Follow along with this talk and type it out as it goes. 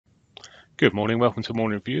Good morning, welcome to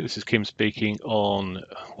Morning Review. This is Kim speaking on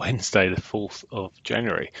Wednesday, the 4th of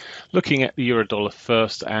January. Looking at the euro dollar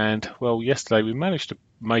first, and well, yesterday we managed to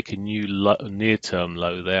make a new near-term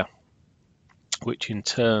low there, which in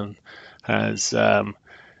turn has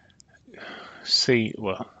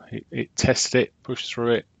it tested it, pushed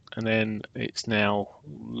through it, and then it's now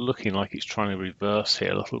looking like it's trying to reverse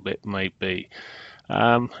here a little bit, maybe.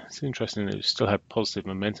 It's interesting that we still have positive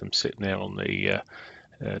momentum sitting there on the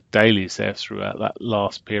dailies there throughout that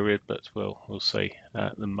last period, but we'll see.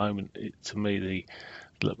 At the moment, to me,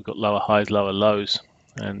 we've got lower highs, lower lows,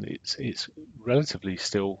 and it's relatively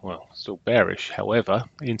still bearish. However,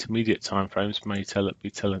 intermediate time frames may trying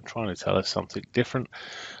to tell us something different.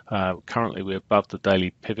 Currently, we're above the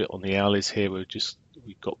daily pivot on the hourlies here.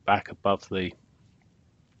 We've got back above the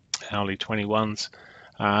hourly 21s.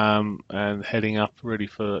 And heading up really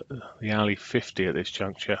for the hourly 50 at this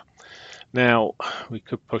juncture. Now, we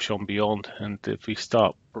could push on beyond, and if we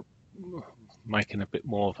start making a bit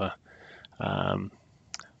more of a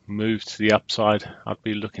move to the upside, I'd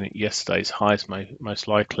be looking at yesterday's highs most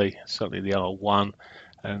likely, certainly the R1,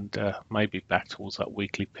 and maybe back towards that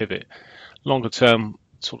weekly pivot. Longer term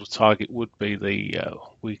sort of target would be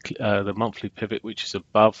the monthly pivot, which is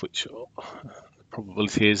above, which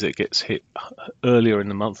probability is it gets hit earlier in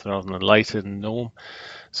the month rather than later than norm.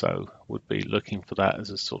 So would be looking for that as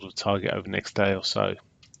a sort of target over the next day or so.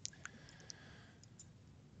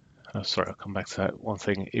 Sorry, I'll come back to that. One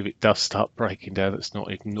thing, if it does start breaking down, let's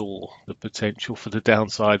not ignore the potential for the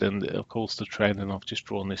downside and of course the trend, and I've just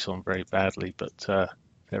drawn this on very badly, but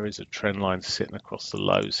there is a trend line sitting across the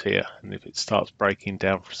lows here, and if it starts breaking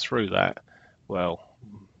down through that, well,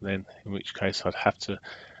 then in which case I'd have to,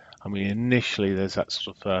 initially there's that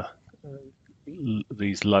sort of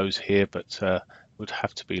these lows here, but would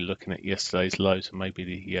have to be looking at yesterday's lows and maybe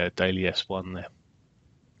the daily S1 there.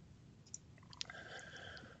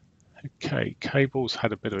 Okay, cables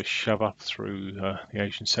had a bit of a shove up through the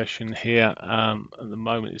Asian session here. At the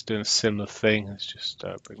moment it's doing a similar thing. Let's just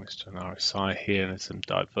bring this to an RSI here, and there's some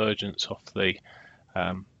divergence off the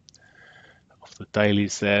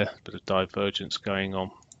dailies there, a bit of divergence going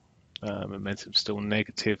on. Momentum still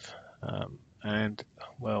negative, and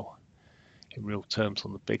well, in real terms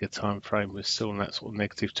on the bigger time frame we're still in that sort of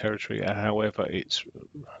negative territory. However, it's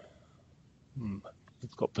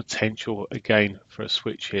got potential again for a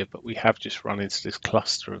switch here, but we have just run into this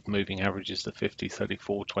cluster of moving averages, the 50,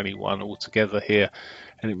 34, 21 all together here,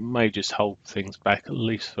 and it may just hold things back at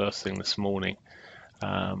least first thing this morning.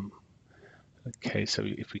 Okay, so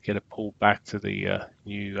if we get a pull back to the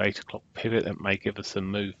new 8 o'clock pivot, that may give us a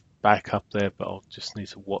move back up there, but I'll just need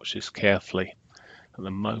to watch this carefully. At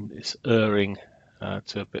the moment it's erring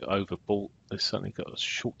to a bit overbought. There's certainly got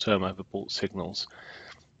short-term overbought signals.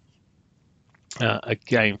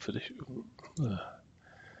 Again, for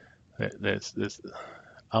there's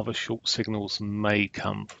other short signals may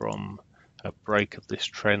come from a break of this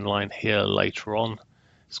trend line here later on.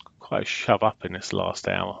 It's quite a shove up in this last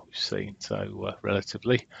hour we've seen, so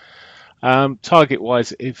relatively.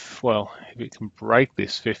 Target-wise, if it can break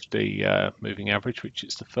this 50 moving average, which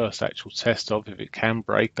it's the first actual test of, if it can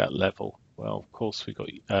break that level, well, of course, we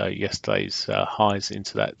got yesterday's highs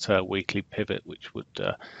into that weekly pivot, which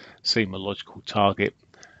would seem a logical target,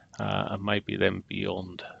 and maybe then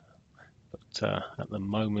beyond. But at the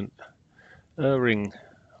moment, erring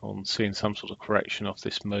on seeing some sort of correction off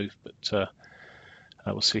this move, but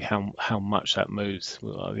we'll see how much that moves.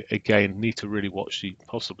 Again, need to really watch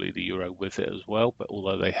possibly the euro with it as well, but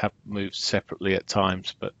although they have moved separately at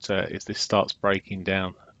times, but if this starts breaking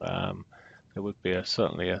down, there would be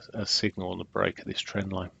certainly a signal on the break of this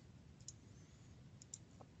trend line.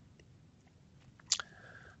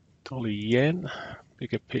 Dollar yen,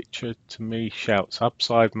 bigger picture to me shouts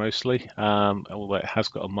upside mostly, although it has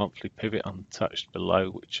got a monthly pivot untouched below,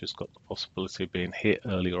 which has got the possibility of being hit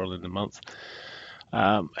earlier on in the month.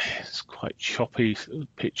 It's quite choppy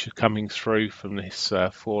picture coming through from this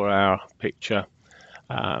 4-hour picture.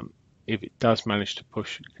 If it does manage to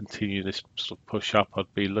continue this sort of push up,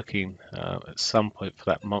 I'd be looking at some point for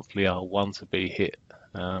that monthly R1 to be hit.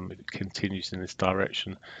 If it continues in this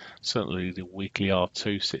direction, certainly the weekly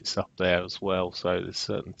R2 sits up there as well, so there's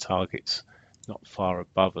certain targets not far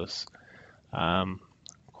above us.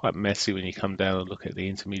 Quite messy when you come down and look at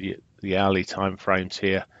the hourly time frames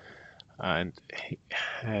here, and it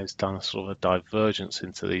has done a sort of a divergence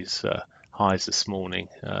into these highs this morning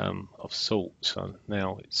of sorts. So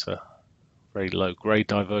now it's a very low grade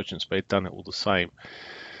divergence, but it's done it all the same.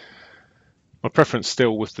 My preference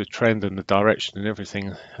still with the trend and the direction and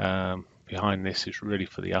everything behind this is really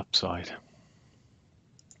for the upside.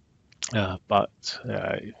 but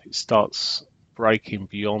if it starts breaking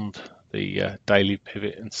beyond the daily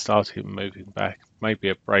pivot and starting moving back, maybe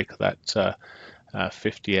a break of that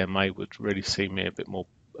 50 MA would really see me a bit more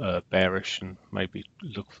bearish, and maybe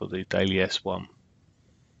look for the daily S1.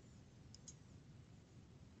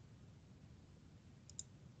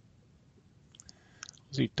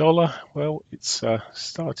 The dollar, well, it's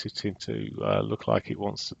started to look like it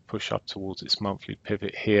wants to push up towards its monthly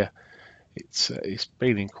pivot here. It's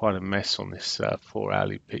been in quite a mess on this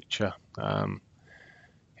 4-hourly picture.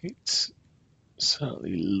 It's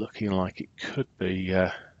certainly looking like it could be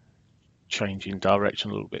changing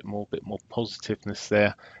direction a little bit more positiveness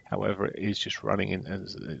there. However, it is just running in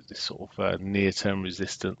as this sort of near-term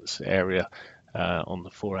resistance area on the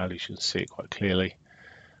 4-hourlies. You can see it quite clearly.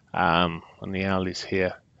 On the hourlies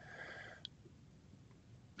here,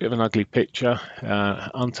 bit of an ugly picture.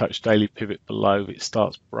 Untouched daily pivot below. If it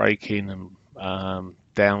starts breaking and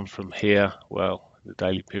down from here, well, the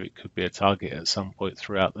daily pivot could be a target at some point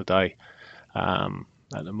throughout the day.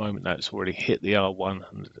 At the moment, though, it's already hit the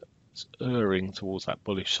R1 and it's erring towards that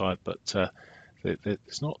bullish side, but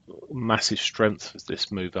there's not massive strength for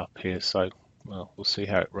this move up here. So, well, we'll see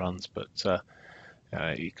how it runs, but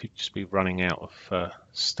it could just be running out of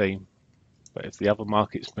steam. But if the other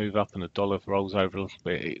markets move up and the dollar rolls over a little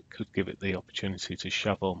bit, it could give it the opportunity to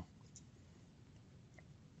shove on.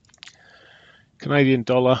 Canadian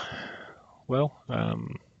dollar, well,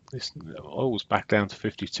 this oil's back down to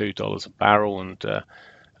 $52 a barrel, and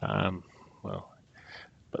well,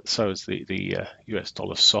 but so has the US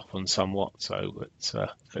dollar softened somewhat. So it's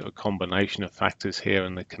a bit of a combination of factors here,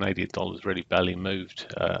 and the Canadian dollar's really barely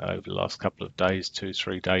moved over the last couple of days,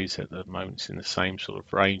 2-3 days at the moment. It's in the same sort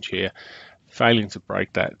of range here, failing to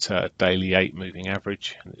break that daily 8 moving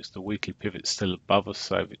average, and it's the weekly pivot still above us.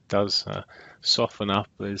 So if it does soften up,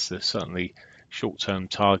 there's certainly short-term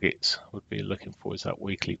targets would be looking for is that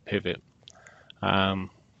weekly pivot.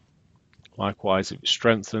 Likewise, if it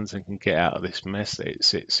strengthens and can get out of this mess that it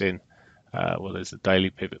sits in, well, there's a daily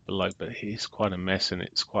pivot below, but it's quite a mess and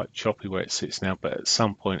it's quite choppy where it sits now. But at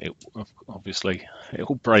some point, obviously, it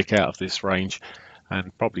will break out of this range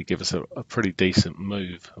and probably give us a pretty decent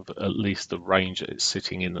move of at least the range that it's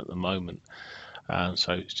sitting in at the moment.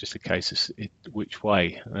 So it's just a case of which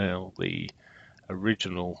way. Now, the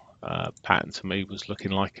original pattern to me was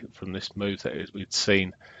looking like from this move that we'd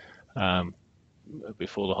seen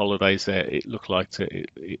before the holidays there, it looked like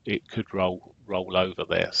it could roll over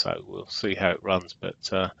there. So we'll see how it runs, but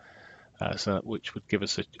so which would give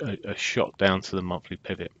us a shot down to the monthly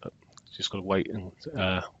pivot. But just got to wait and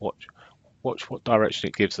watch what direction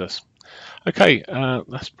it gives us. Okay,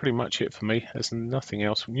 that's pretty much it for me. There's nothing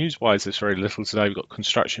else. News-wise, there's very little today. We've got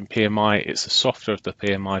construction PMI. It's the softer of the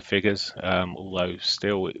PMI figures, although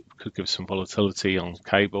still it could give some volatility on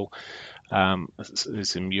cable. There's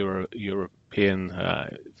some European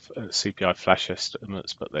CPI flash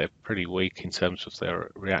estimates, but they're pretty weak in terms of their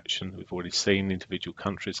reaction. We've already seen individual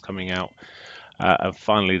countries coming out. And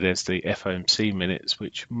finally, there's the FOMC minutes,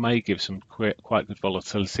 which may give some quite good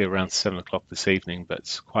volatility around 7 o'clock this evening, but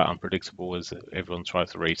it's quite unpredictable as everyone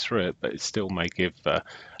tries to read through it. But it still may give a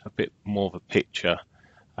bit more of a picture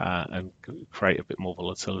and create a bit more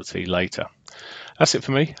volatility later. That's it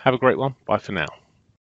for me. Have a great one. Bye for now.